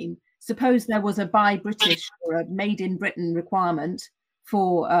regime. Suppose there was a Buy British or a Made in Britain requirement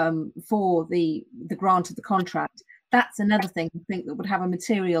for the grant of the contract. That's another thing I think that would have a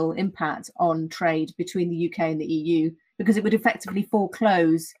material impact on trade between the UK and the EU, because it would effectively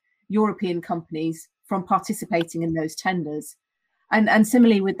foreclose European companies from participating in those tenders. And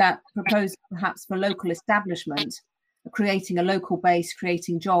similarly with that proposal perhaps for local establishment, creating a local base,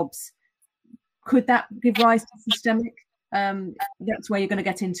 creating jobs, could that give rise to systemic? That's where you're going to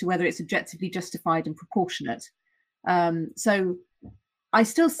get into whether it's objectively justified and proportionate. So I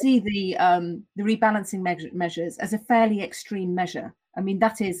still see the rebalancing measures as a fairly extreme measure. I mean,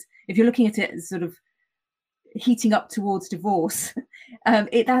 that is, if you're looking at it as sort of heating up towards divorce,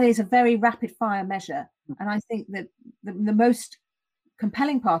 that is a very rapid fire measure. And I think that the most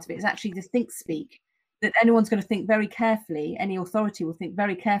compelling part of it is actually the think speak, that anyone's going to think very carefully, any authority will think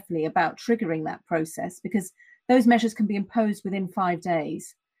very carefully about triggering that process, because those measures can be imposed within 5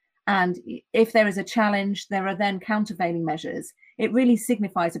 days. And if there is a challenge, there are then countervailing measures. It really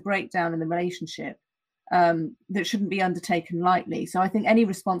signifies a breakdown in the relationship that shouldn't be undertaken lightly. So I think any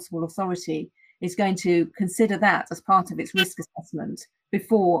responsible authority is going to consider that as part of its risk assessment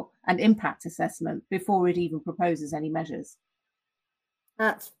before, and impact assessment, before it even proposes any measures.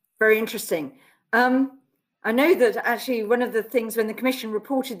 That's very interesting. I know that actually one of the things when the Commission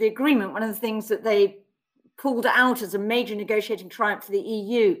reported the agreement, one of the things that they pulled out as a major negotiating triumph for the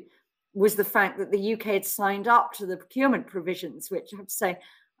EU was the fact that the UK had signed up to the procurement provisions, which I have to say,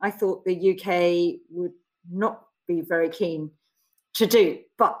 I thought the UK would not be very keen to do.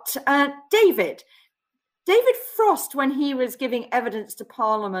 But David Frost, when he was giving evidence to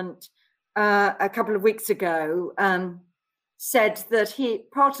Parliament a couple of weeks ago, said that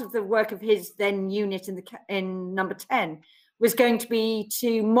part of the work of his then unit in number 10 was going to be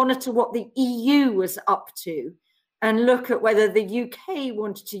to monitor what the EU was up to and look at whether the UK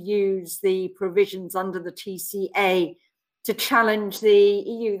wanted to use the provisions under the TCA to challenge the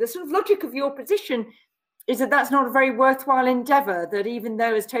EU. The sort of logic of your position is that that's not a very worthwhile endeavour, that even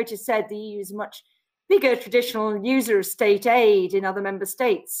though, as Totis said, the EU is a much bigger traditional user of state aid in other member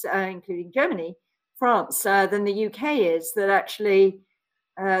states, including Germany, France, than the UK is, that actually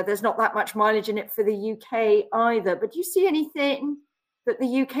there's not that much mileage in it for the UK either. But do you see anything that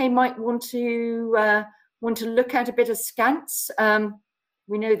the UK might want to look at a bit askance?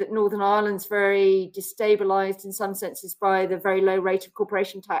 We know that Northern Ireland's very destabilised in some senses by the very low rate of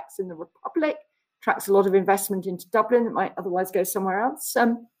corporation tax in the Republic, attracts a lot of investment into Dublin that might otherwise go somewhere else.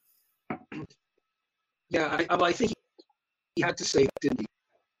 Yeah, I think he had to say that, didn't he?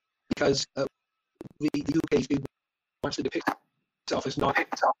 Because the UK wants to depict itself as not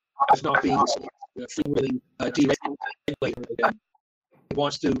being free-willing deregulator again. It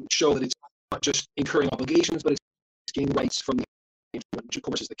wants to show that it's not just incurring obligations, but it's gaining rights from the instrument, which of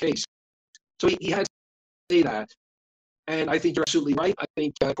course is the case. So he had to say that, and I think you're absolutely right. I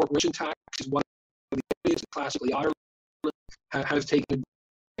think corporation tax is one of the areas that classically Ireland has taken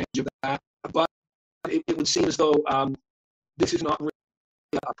advantage of that, but it would seem as though this is not really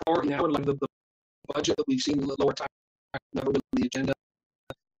a priority now in light of the budget that we've seen, the lower tax never really on the agenda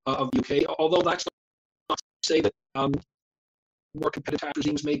of the UK. Although that's not to say that more competitive tax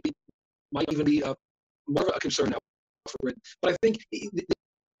regimes might even be more of a concern now for Britain. But I think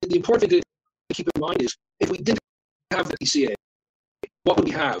the important thing to keep in mind is, if we didn't have the TCA, what would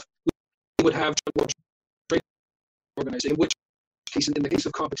we have? We would have World Trade Organization, in which case, in the case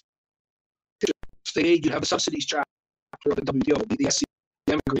of competition, state aid, you'd have a subsidies chapter of the WTO, the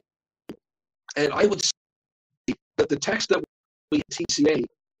SCM agreement. And I would say that the text that we have TCA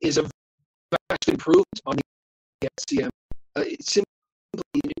is a vast improvement on the SCM, simply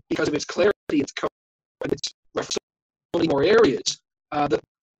because of its clarity, its coverage, and its reference to so many more areas that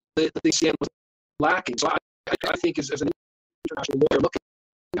the SCM was lacking. So I think as an international lawyer looking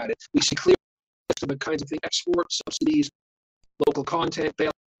at it, we see clear to the kinds of things: export subsidies, local content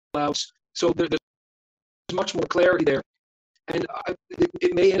bailouts. So there's much more clarity there, and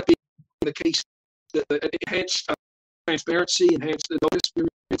it may end up being the case that enhanced transparency, enhanced the notice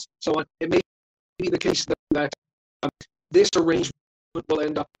periods, so on. It may be the case that this arrangement will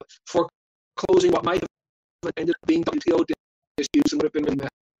end up foreclosing what might have ended up being WTO disputes and would have been really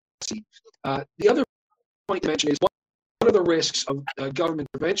messy. The other point to mention is one of the risks of government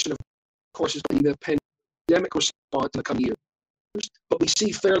intervention, of course, is the pandemic response in the coming years. But we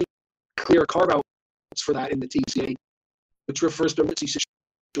see fairly clear carve-outs for that in the TCA, which refers to emergency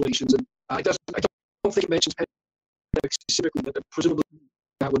situations, and I don't think it mentions pandemic specifically, but presumably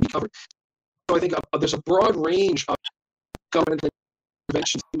that would be covered. So I think there's a broad range of government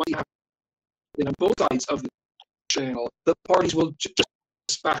interventions that might happen on both sides of the channel that parties will just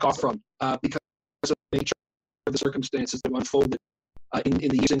back off from because of the nature of the circumstances that unfolded in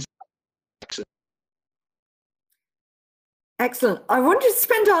the years since Brexit. Excellent. I wanted to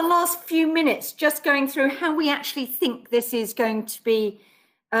spend our last few minutes just going through how we actually think this is going to be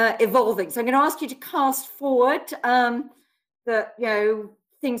evolving. So I'm going to ask you to cast forward that,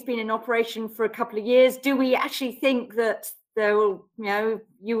 things been in operation for a couple of years. Do we actually think that there will,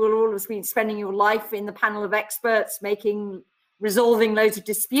 you will always be spending your life in the panel of experts resolving loads of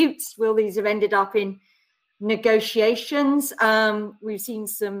disputes? Will these have ended up in negotiations? We've seen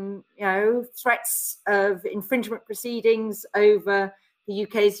some, threats of infringement proceedings over the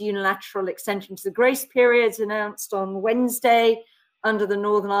UK's unilateral extension to the grace periods announced on Wednesday under the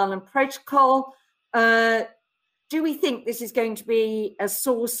Northern Ireland Protocol. Do we think this is going to be a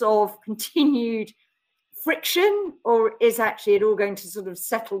source of continued friction, or is actually it all going to sort of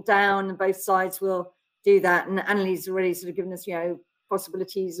settle down and both sides will do that? And Annelie's already sort of given us,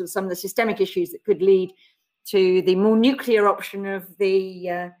 possibilities of some of the systemic issues that could lead to the more nuclear option of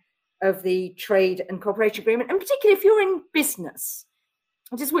the trade and cooperation agreement. And particularly if you're in business,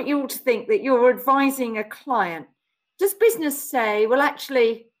 I just want you all to think that you're advising a client. Does business say, well,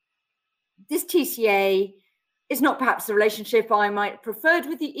 actually, this TCA is not perhaps the relationship I might have preferred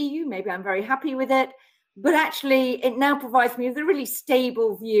with the EU. Maybe I'm very happy with it. But actually, it now provides me with a really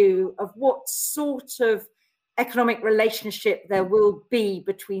stable view of what sort of economic relationship there will be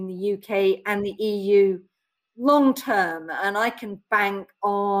between the UK and the EU long term. And I can bank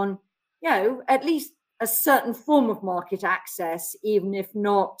on, at least a certain form of market access, even if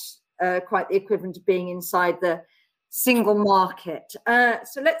not quite the equivalent of being inside the single market.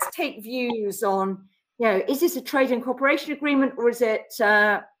 So let's take views on, is this a trade and cooperation agreement, or is it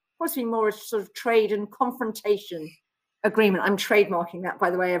possibly more a sort of trade and confrontation agreement? I'm trademarking that, by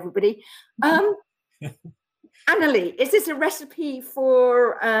the way, everybody. Annelie, is this a recipe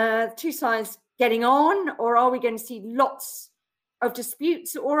for two sides getting on, or are we going to see lots of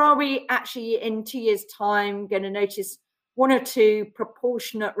disputes, or are we actually in 2 years' time going to notice one or two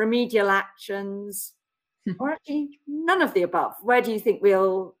proportionate remedial actions, or actually none of the above? Where do you think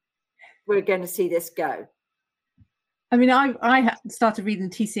we're going to see this go? I mean, I started reading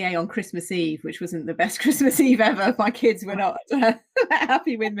TCA on Christmas Eve, which wasn't the best Christmas Eve ever. My kids were not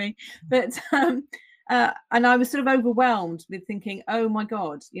happy with me, but and I was sort of overwhelmed with thinking, oh my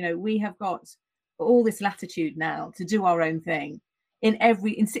God, we have got all this latitude now to do our own thing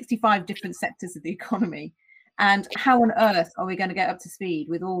in 65 different sectors of the economy, and how on earth are we going to get up to speed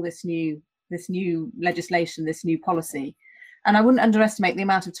with all this new legislation, this new policy? And I wouldn't underestimate the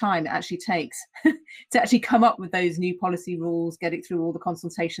amount of time it actually takes to actually come up with those new policy rules, get it through all the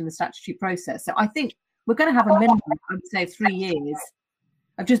consultation, the statutory process. So I think we're going to have a minimum, I would say, 3 years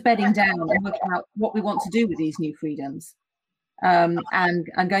of just bedding down and working out what we want to do with these new freedoms, and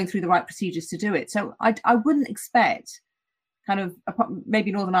going through the right procedures to do it. So I wouldn't expect kind of,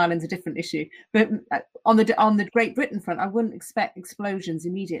 maybe Northern Ireland's a different issue, but on the Great Britain front, I wouldn't expect explosions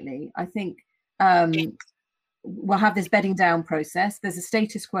immediately. I think we'll have this bedding down process. There's a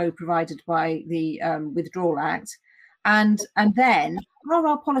status quo provided by the Withdrawal Act. And then, are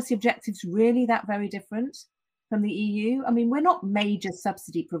our policy objectives really that very different from the EU? I mean, we're not major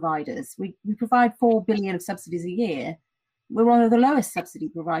subsidy providers. We provide 4 billion of subsidies a year. We're one of the lowest subsidy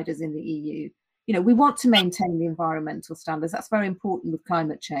providers in the EU. We want to maintain the environmental standards. That's very important with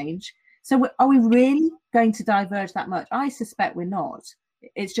climate change. So are we really going to diverge that much? I suspect we're not.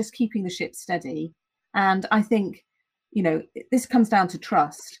 It's just keeping the ship steady. And I think, this comes down to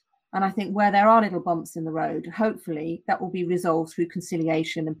trust. And I think where there are little bumps in the road, hopefully that will be resolved through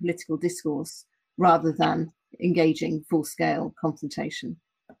conciliation and political discourse rather than engaging full-scale confrontation.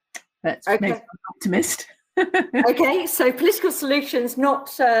 But maybe I'm an optimist. Okay, so political solutions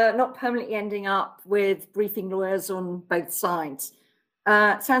not permanently ending up with briefing lawyers on both sides.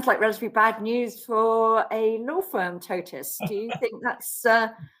 Sounds like relatively bad news for a law firm, Totis. Do you think that's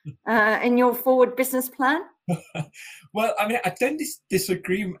in your forward business plan? Well, I mean, I don't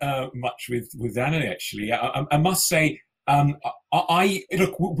disagree much with Annelie, actually. I must say,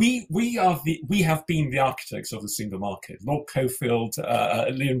 look, we have been the architects of the single market. Lord Cockfield,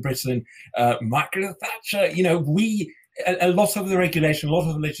 Leon Britton, Margaret Thatcher. A lot of the regulation, a lot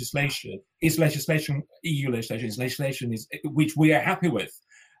of the legislation is legislation. EU legislation is legislation which we are happy with.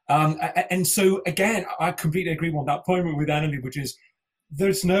 And so again, I completely agree on that point with Annelie, which is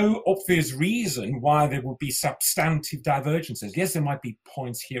there's no obvious reason why there would be substantive divergences. Yes, there might be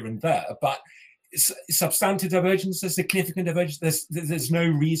points here and there, but substantive divergences, significant divergences, there's no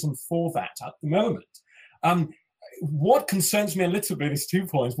reason for that at the moment. What concerns me a little bit is 2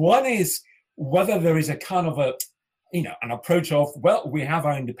 points. One is whether there is a kind of an approach of, well, we have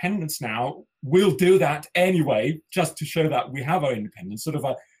our independence now, we'll do that anyway, just to show that we have our independence, sort of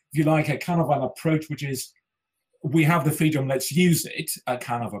if you like, a kind of an approach which is, we have the freedom, let's use it, a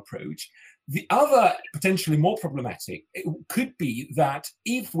kind of approach. The other, potentially more problematic, it could be that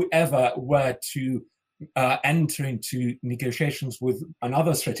if we ever were to enter into negotiations with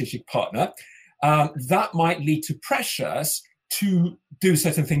another strategic partner, that might lead to pressures to do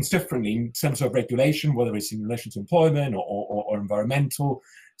certain things differently in terms of regulation, whether it's in relation to employment or environmental,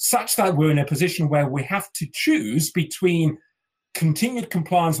 such that we're in a position where we have to choose between continued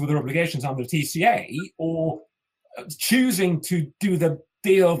compliance with our obligations under TCA or choosing to do the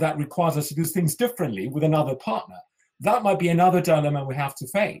deal that requires us to do things differently with another partner. That might be another dilemma we have to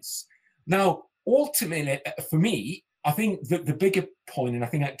face. Now, ultimately, for me, I think that the bigger point, and I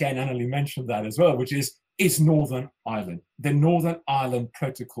think, again, Annelie mentioned that as well, which is is Northern Ireland. The Northern Ireland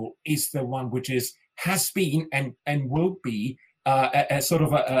Protocol is the one which has been and will be a sort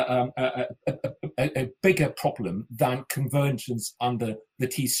of a bigger problem than convergence under the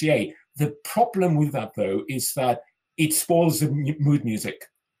TCA. The problem with that, though, is that it spoils the mood music.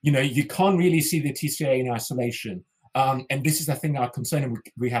 You know, you can't really see the TCA in isolation. And this is the thing our concern, and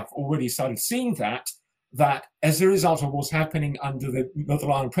we have already started seeing that as a result of what's happening under the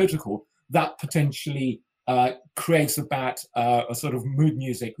Northern Ireland Protocol, that potentially creates a bad sort of mood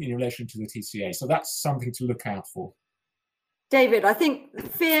music in relation to the TCA. So that's something to look out for. David, I think the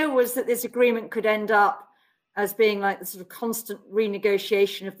fear was that this agreement could end up as being like the sort of constant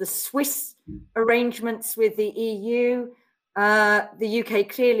renegotiation of the Swiss arrangements with the EU. The UK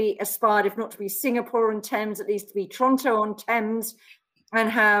clearly aspired, if not to be Singapore on Thames, at least to be Toronto on Thames, and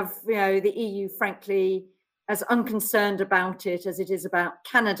have, you know, the EU, frankly, as unconcerned about it as it is about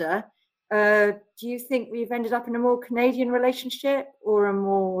Canada. Do you think we've ended up in a more Canadian relationship or a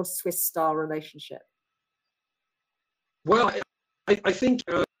more Swiss-style relationship? Well, I think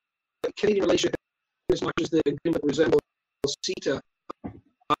Canadian relationship, as much as the agreement resembles CETA,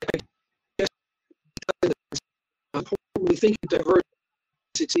 I guess when we think of divergence,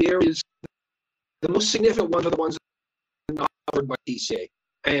 it's the areas, the most significant ones are the ones that are not covered by TCA.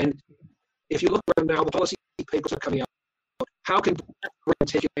 And if you look around now, the policy papers are coming out. How can Britain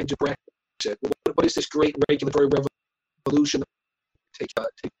take advantage of Brexit? What is this great regulatory revolution take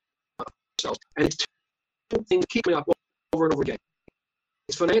ourselves? And it's two things keeping up over and over again.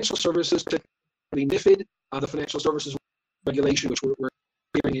 It's financial services, particularly MiFID, the financial services regulation, which we're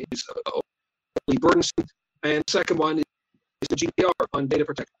hearing is overly burdensome. And the second one is the GDPR on data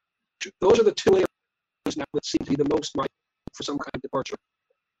protection. Those are the two areas now that seem to be the most ripe for some kind of departure.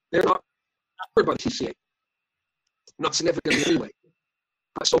 They're not covered by the TCA, not significantly anyway.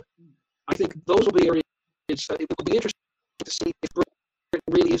 So I think those will be areas that it will be interesting to see if Britain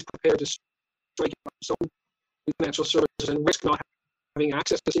really is prepared to strike some financial services and risk not having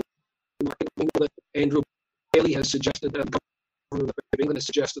access to the market. We know that Andrew Bailey has suggested, that the government of England has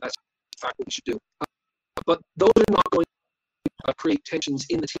suggested that's in fact what we should do. But those are not going to create tensions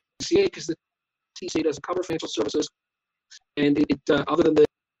in the TCA, because the TCA doesn't cover financial services, and it other than the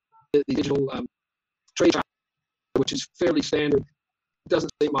digital trade chapter, which is fairly standard,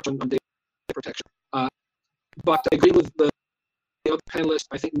 doesn't say much on data protection. But I agree with the other panelists.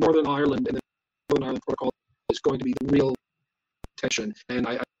 I think Northern Ireland and the Northern Ireland Protocol is going to be the real tension, and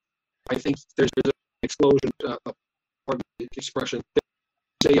I think there's an explosion, pardon the expression.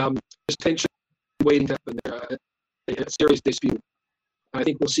 There's tension waiting to happen there, a serious dispute. I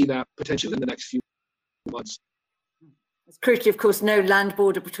think we'll see that potentially in the next few months. It's crucially, of course, no land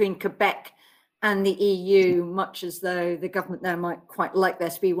border between Quebec and the EU, much as though the government there might quite like there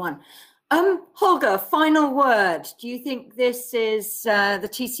to be one. Holger, final word. Do you think this is, the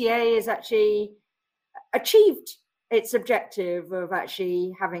TCA is actually achieved its objective of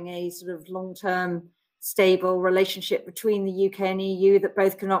actually having a sort of long-term stable relationship between the UK and EU that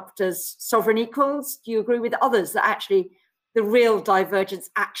both can opt as sovereign equals? Do you agree with others that actually the real divergence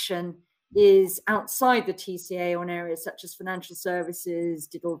action is outside the TCA on areas such as financial services,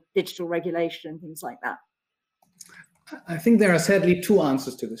 digital regulation, things like that? I think there are sadly two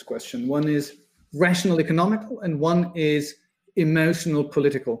answers to this question. One is rational economical and one is emotional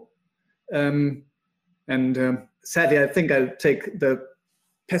political. Sadly, I think I'll take the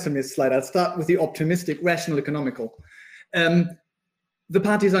pessimist slide. I'll start with the optimistic, rational economical. The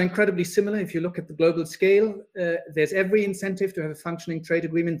parties are incredibly similar. If you look at the global scale, there's every incentive to have a functioning trade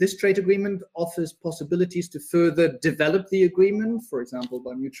agreement. This trade agreement offers possibilities to further develop the agreement, for example,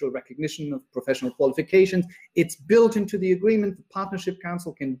 by mutual recognition of professional qualifications. It's built into the agreement. The Partnership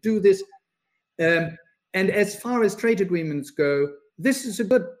Council can do this. And as far as trade agreements go, this is a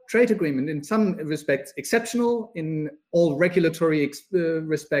good trade agreement, in some respects exceptional, in all regulatory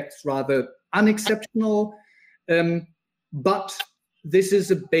respects rather unexceptional. But this is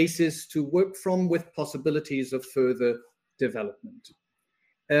a basis to work from with possibilities of further development.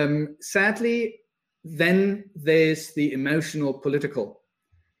 Sadly, then there's the emotional political.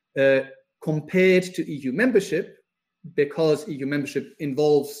 Compared to EU membership, because EU membership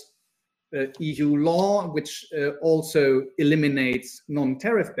involves EU law, which also eliminates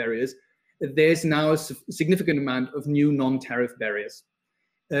non-tariff barriers, there's now a significant amount of new non-tariff barriers.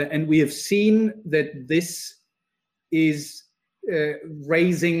 And we have seen that this is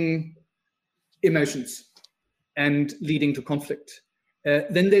raising emotions and leading to conflict.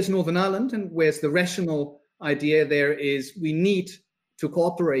 Then there's Northern Ireland, and where's the rational idea there is we need to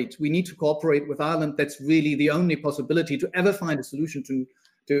cooperate. We need to cooperate with Ireland. That's really the only possibility to ever find a solution to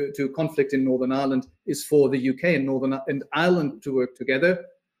to conflict in Northern Ireland is for the UK and Ireland to work together.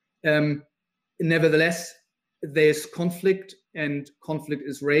 Nevertheless, there's conflict, and conflict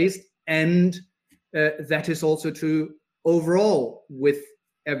is raised, and that is also true overall with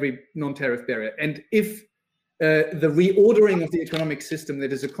every non-tariff barrier. And if the reordering of the economic system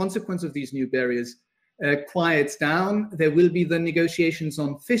that is a consequence of these new barriers quiets down, there will be the negotiations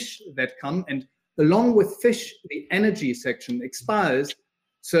on fish that come, and along with fish, the energy section expires,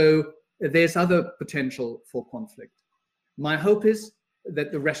 so there's other potential for conflict. My hope is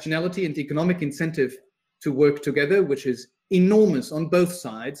that the rationality and economic incentive to work together, which is enormous on both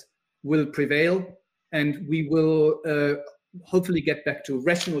sides, will prevail, and we will hopefully get back to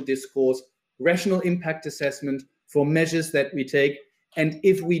rational discourse, rational impact assessment for measures that we take. And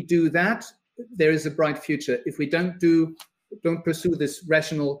if we do that, there is a bright future. If we don't pursue this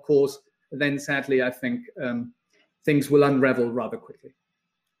rational course, then sadly, I think things will unravel rather quickly.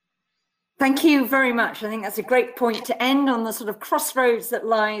 Thank you very much. I think that's a great point to end on, the sort of crossroads that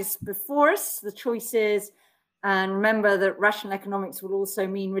lies before us, the choices. And remember that rational economics will also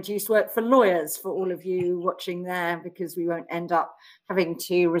mean reduced work for lawyers, for all of you watching there, because we won't end up having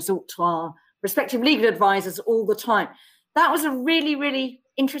to resort to our respective legal advisors all the time. That was a really, really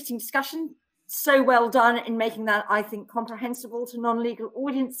interesting discussion. So well done in making that, I think, comprehensible to non-legal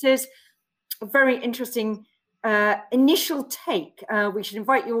audiences. A very interesting initial take. We should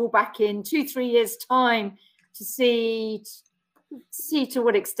invite you all back in 2-3 years' time to see to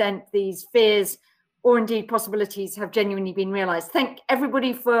what extent these fears or indeed possibilities have genuinely been realized. Thank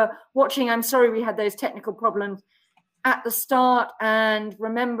everybody for watching. I'm sorry we had those technical problems at the start, and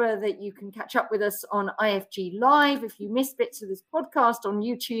remember that you can catch up with us on IFG Live if you missed bits of this podcast on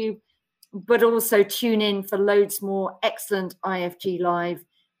YouTube, but also tune in for loads more excellent IFG Live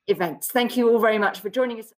events. Thank you all very much for joining us.